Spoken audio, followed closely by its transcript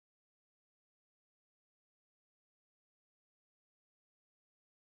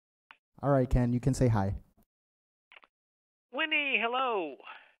All right, Ken, you can say hi. Winnie, hello.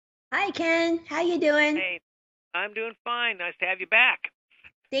 Hi Ken, how you doing? Hey, I'm doing fine. Nice to have you back.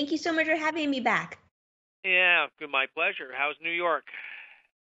 Thank you so much for having me back. Yeah, good. My pleasure. How's New York?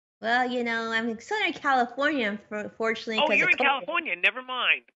 Well, I'm in Southern California, fortunately, Oh, because you're of in COVID. California. Never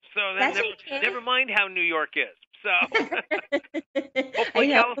mind. So then, That's never okay. mind how New York is. So I hopefully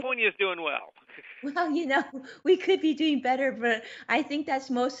know. California is doing well. Well, we could be doing better, but I think that's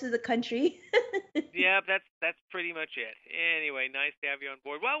most of the country. Yeah, that's pretty much it. Anyway, nice to have you on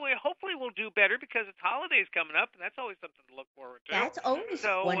board. Well, hopefully we'll do better because it's holidays coming up, and that's always something to look forward to. That's always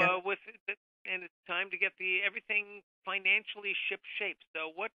So wonderful. and it's time to get the everything financially ship shape. So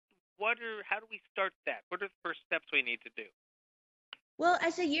what are how do we start that? What are the first steps we need to do? Well,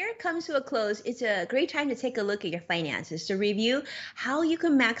 as the year comes to a close, it's a great time to take a look at your finances to review how you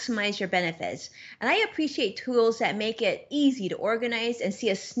can maximize your benefits. And I appreciate tools that make it easy to organize and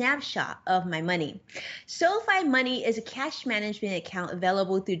see a snapshot of my money. SoFi Money is a cash management account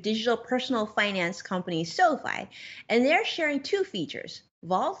available through digital personal finance company SoFi, and they're sharing two features,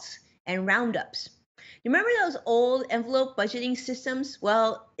 vaults and roundups. You remember those old envelope budgeting systems?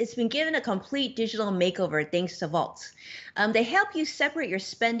 Well, it's been given a complete digital makeover thanks to vaults. They help you separate your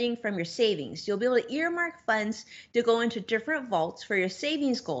spending from your savings. You'll be able to earmark funds to go into different vaults for your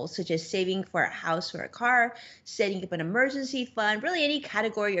savings goals, such as saving for a house or a car, setting up an emergency fund, really any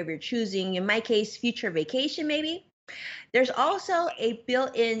category of your choosing. In my case, future vacation, maybe. There's also a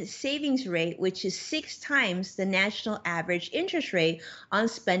built in savings rate, which is 6 times the national average interest rate on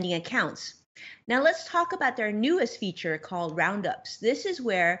spending accounts. Now, let's talk about their newest feature called roundups. This is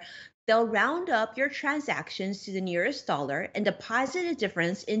where they'll round up your transactions to the nearest dollar and deposit the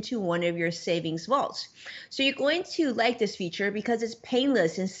difference into one of your savings vaults. So, you're going to like this feature because it's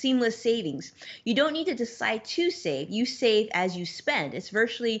painless and seamless savings. You don't need to decide to save, you save as you spend. It's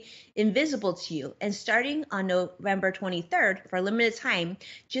virtually invisible to you. And starting on November 23rd, for a limited time,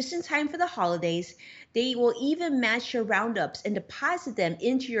 just in time for the holidays, they will even match your roundups and deposit them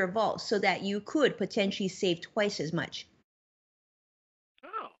into your vault so that you could potentially save twice as much.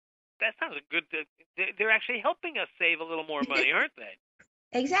 Oh, that sounds good. They're actually helping us save a little more money, aren't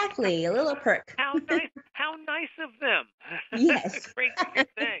they? Exactly, a little perk. How nice! How nice of them. Yes, Great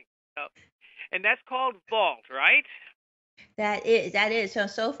thing. Oh, and that's called Vault, right? that is. So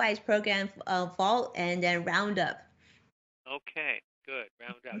SoFi's program vault and then roundup. Okay, good.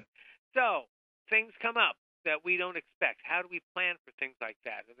 Round up. So things come up that we don't expect. How do we plan for things like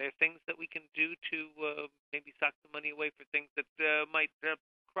that? Are there things that we can do to maybe suck the money away for things that might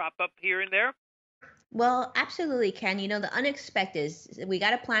crop up here and there? Well, absolutely, Ken. The unexpected, we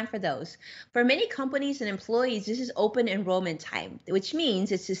got to plan for those. For many companies and employees, this is open enrollment time, which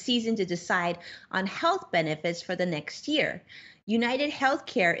means it's the season to decide on health benefits for the next year. United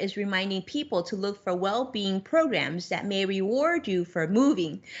Healthcare is reminding people to look for well being programs that may reward you for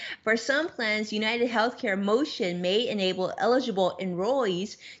moving. For some plans, United Healthcare Motion may enable eligible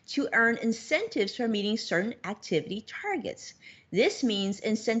enrollees to earn incentives for meeting certain activity targets. This means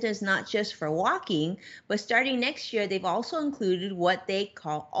incentives not just for walking, but starting next year, they've also included what they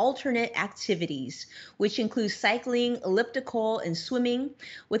call alternate activities, which include cycling, elliptical, and swimming.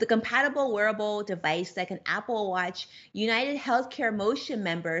 With a compatible wearable device like an Apple Watch, United Healthcare Motion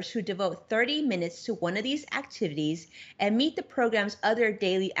members who devote 30 minutes to one of these activities and meet the program's other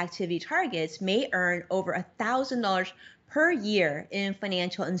daily activity targets may earn over $1,000 per year in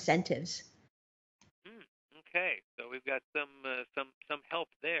financial incentives. Hmm. Okay, so we've got some help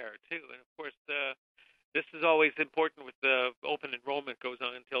there too, and of course this is always important with the open enrollment goes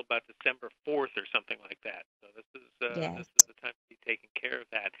on until about December 4th or something like that. So Yes. this is the time to be taking care of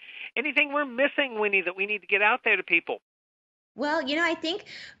that. Anything we're missing, Winnie, that we need to get out there to people? Well, I think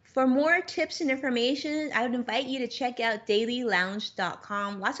for more tips and information, I would invite you to check out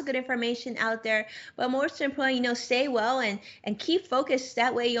dailylounge.com. Lots of good information out there. But most importantly, stay well and keep focused.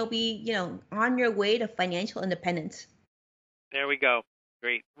 That way you'll be, on your way to financial independence. There we go.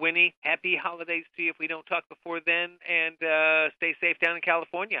 Great. Winnie, happy holidays to you if we don't talk before then, and stay safe down in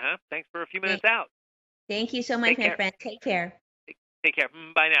California, huh? Thanks for a few Thank, minutes out. thank you so much, Take my care. friend. Take care. Take care.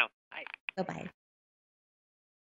 Bye now. Bye. Bye-bye.